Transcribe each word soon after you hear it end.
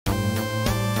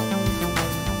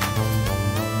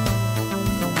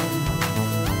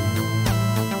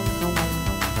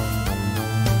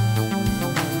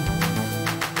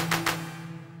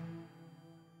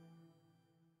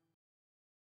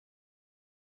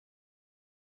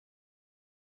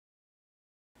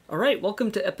All right,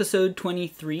 welcome to episode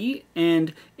 23.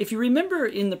 And if you remember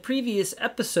in the previous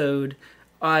episode,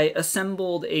 I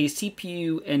assembled a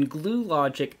CPU and glue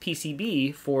logic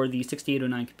PCB for the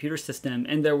 6809 computer system,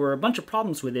 and there were a bunch of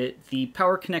problems with it. The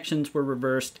power connections were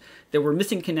reversed. There were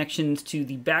missing connections to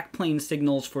the backplane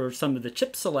signals for some of the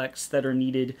chip selects that are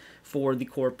needed for the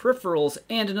core peripherals,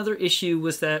 and another issue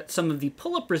was that some of the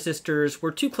pull-up resistors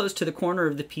were too close to the corner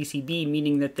of the PCB,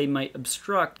 meaning that they might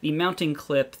obstruct the mounting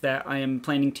clip that I am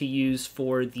planning to use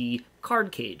for the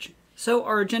card cage. So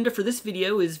our agenda for this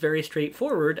video is very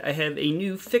straightforward. I have a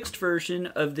new fixed version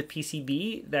of the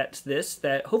PCB,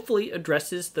 that hopefully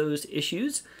addresses those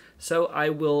issues. So I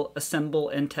will assemble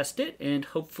and test it, and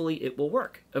hopefully it will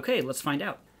work. Okay, let's find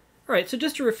out. All right, so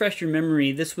just to refresh your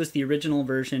memory, this was the original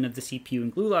version of the CPU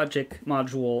and glue logic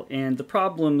module, and the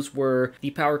problems were the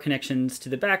power connections to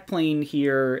the backplane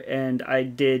here, and I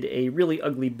did a really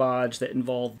ugly bodge that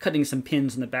involved cutting some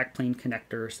pins in the backplane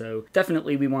connector, so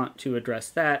definitely we want to address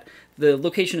that. The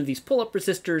location of these pull-up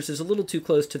resistors is a little too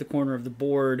close to the corner of the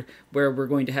board, where we're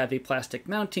going to have a plastic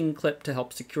mounting clip to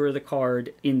help secure the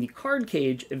card in the card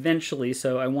cage eventually,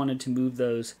 so I wanted to move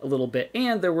those a little bit,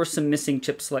 and there were some missing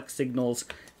chip select signals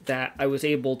that I was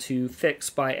able to fix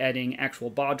by adding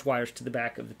actual bodge wires to the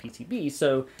back of the PCB.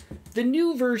 So the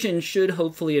new version should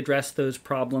hopefully address those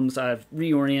problems. I've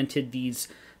reoriented these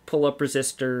pull-up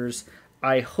resistors.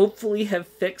 I hopefully have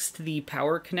fixed the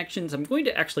power connections. I'm going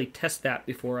to actually test that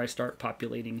before I start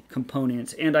populating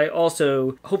components. And I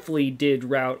also hopefully did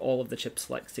route all of the chip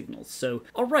select signals. So,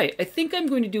 all right, I think I'm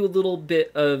going to do a little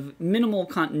bit of minimal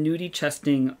continuity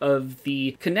testing of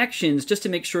the connections just to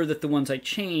make sure that the ones I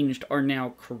changed are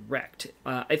now correct.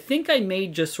 I think I may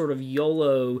just sort of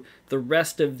YOLO the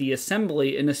rest of the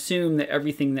assembly and assume that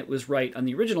everything that was right on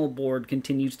the original board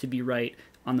continues to be right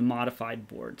on the modified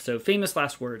board. So famous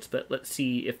last words, but let's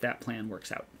see if that plan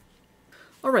works out.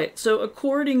 All right, so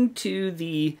according to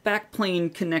the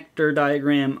backplane connector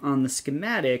diagram on the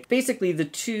schematic, basically the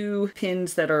two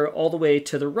pins that are all the way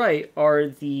to the right are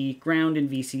the ground and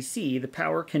VCC, the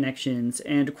power connections,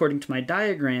 and according to my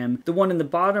diagram, the one in the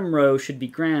bottom row should be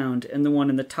ground, and the one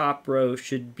in the top row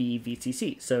should be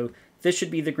VCC. So this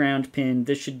should be the ground pin,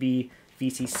 this should be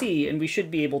VCC, and we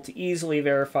should be able to easily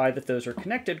verify that those are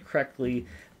connected correctly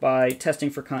by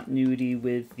testing for continuity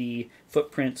with the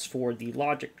footprints for the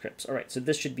logic trips. All right, so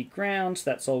this should be ground, so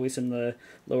that's always in the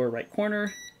lower right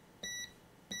corner.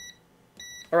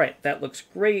 All right, that looks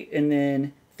great, and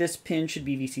then this pin should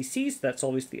be VCC, so that's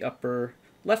always the upper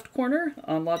left corner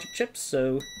on logic chips,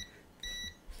 so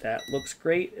that looks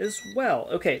great as well.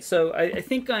 Okay, so I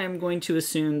think I am going to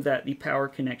assume that the power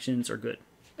connections are good.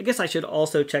 I guess I should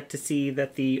also check to see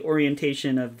that the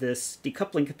orientation of this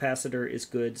decoupling capacitor is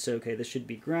good. So, okay, this should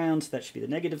be ground, so that should be the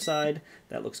negative side.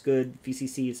 That looks good.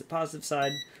 VCC is the positive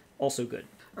side, also good.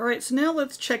 All right, so now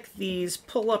let's check these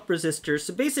pull-up resistors.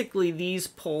 So basically, these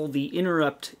pull the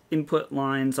interrupt input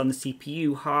lines on the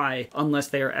CPU high unless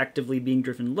they are actively being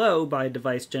driven low by a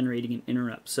device generating an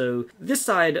interrupt. So this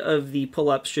side of the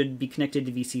pull-up should be connected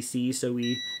to VCC, so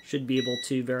we should be able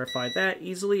to verify that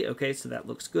easily. Okay, so that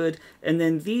looks good. And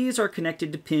then these are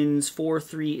connected to pins 4,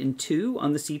 3, and 2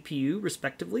 on the CPU,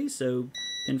 respectively. So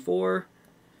pin 4,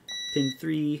 pin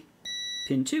 3,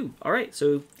 pin 2. All right,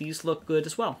 so these look good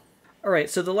as well. All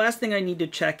right, so the last thing I need to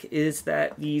check is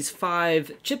that these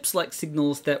 5 chip select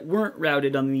signals that weren't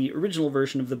routed on the original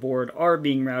version of the board are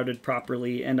being routed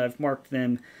properly, and I've marked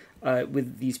them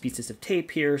with these pieces of tape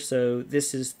here. So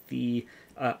this is the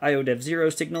IODEV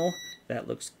 0 signal. That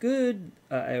looks good.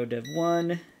 IODEV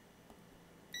 1,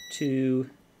 2,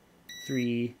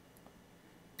 3,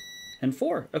 and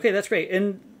 4. Okay, that's great.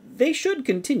 And they should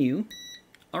continue.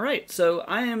 All right, so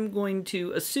I am going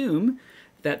to assume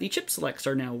that the chip selects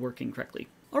are now working correctly.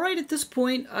 All right, at this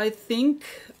point, I think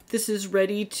this is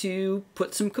ready to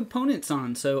put some components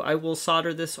on. So I will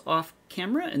solder this off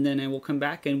camera, and then I will come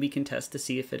back and we can test to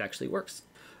see if it actually works.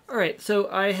 All right, so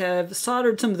I have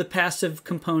soldered some of the passive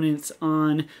components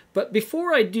on, but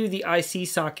before I do the IC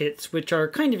sockets, which are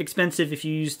kind of expensive if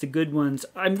you use the good ones,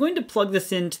 I'm going to plug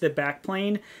this into the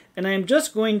backplane, and I am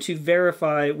just going to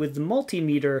verify with the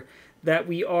multimeter that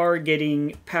we are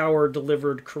getting power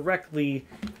delivered correctly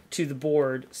to the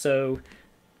board. So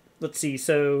let's see,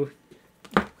 so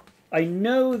I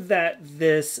know that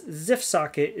this ZIF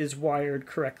socket is wired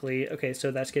correctly. Okay,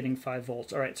 so that's getting 5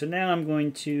 volts. All right, so now I'm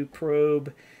going to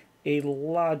probe a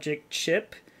logic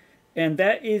chip, and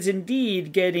that is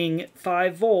indeed getting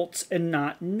 5 volts and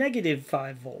not negative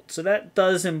 5 volts. So that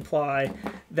does imply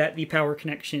that the power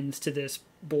connections to this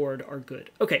board are good.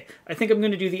 Okay, I think I'm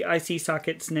going to do the IC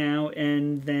sockets now,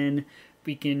 and then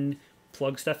we can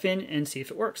plug stuff in and see if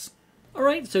it works.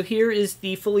 Alright, so here is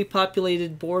the fully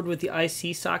populated board with the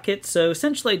IC socket. So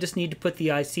essentially I just need to put the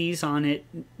ICs on it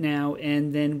now,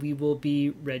 and then we will be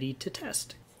ready to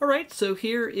test. Alright, so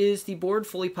here is the board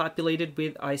fully populated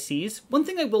with ICs. One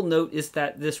thing I will note is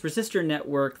that this resistor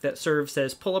network that serves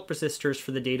as pull-up resistors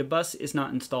for the data bus is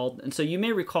not installed. And so you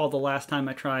may recall the last time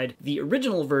I tried the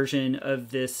original version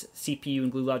of this CPU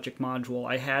and glue logic module,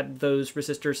 I had those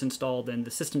resistors installed and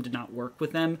the system did not work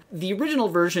with them. The original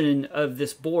version of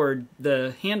this board,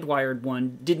 the hand-wired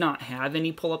one, did not have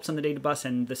any pull-ups on the data bus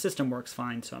and the system works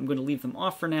fine, so I'm going to leave them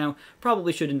off for now.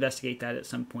 Probably should investigate that at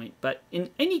some point. But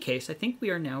in any case, I think we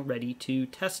are now ready to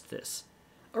test this.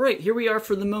 Alright, here we are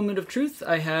for the moment of truth.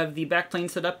 I have the backplane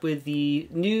set up with the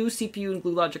new CPU and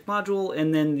glue logic module,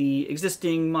 and then the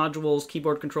existing modules,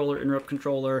 keyboard controller, interrupt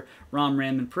controller, ROM,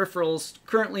 RAM, and peripherals.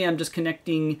 Currently I'm just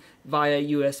connecting via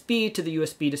USB to the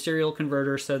USB to serial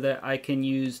converter so that I can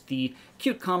use the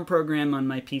QtCom program on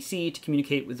my PC to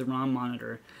communicate with the ROM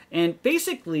monitor. And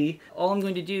basically, all I'm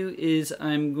going to do is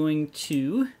I'm going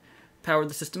to power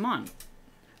the system on.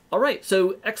 Alright,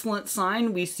 so excellent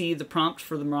sign. We see the prompt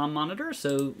for the ROM monitor,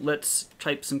 so let's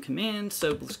type some commands. So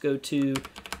let's go to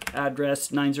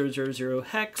address 9000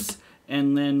 hex,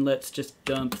 and then let's just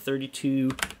dump 32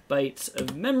 bytes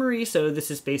of memory. So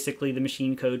this is basically the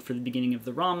machine code for the beginning of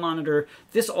the ROM monitor.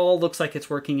 This all looks like it's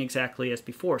working exactly as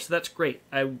before, so that's great.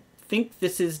 I think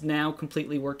this is now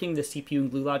completely working, the CPU and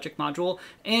glue logic module,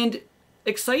 and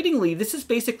excitingly, this is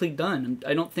basically done.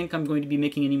 I don't think I'm going to be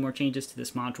making any more changes to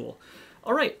this module.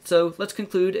 Alright, so let's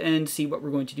conclude and see what we're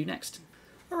going to do next.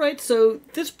 Alright, so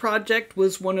this project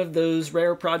was one of those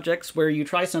rare projects where you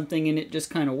try something and it just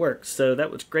kind of works. So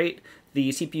that was great. The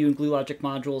CPU and glue logic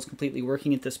module is completely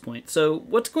working at this point. So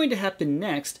what's going to happen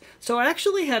next? So I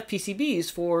actually have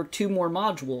PCBs for two more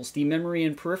modules, the memory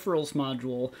and peripherals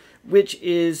module, which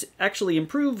is actually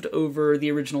improved over the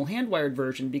original hand-wired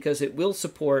version because it will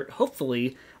support,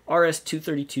 hopefully,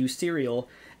 RS-232 serial.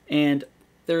 And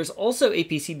there's also a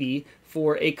PCB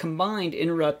for a combined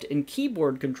interrupt and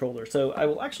keyboard controller. So I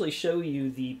will actually show you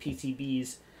the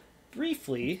PCBs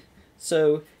briefly.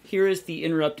 So here is the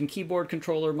interrupt and keyboard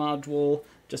controller module,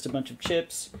 just a bunch of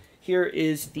chips. Here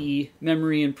is the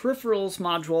memory and peripherals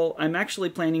module. I'm actually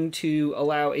planning to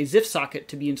allow a ZIF socket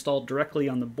to be installed directly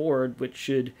on the board, which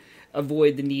should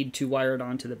avoid the need to wire it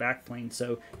onto the backplane.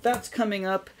 So that's coming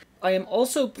up. I am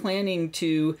also planning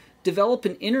to develop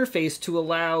an interface to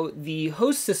allow the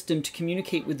host system to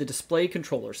communicate with the display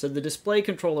controller. So the display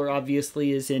controller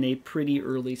obviously is in a pretty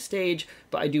early stage,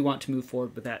 but I do want to move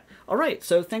forward with that. Alright,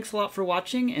 so thanks a lot for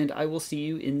watching, and I will see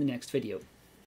you in the next video.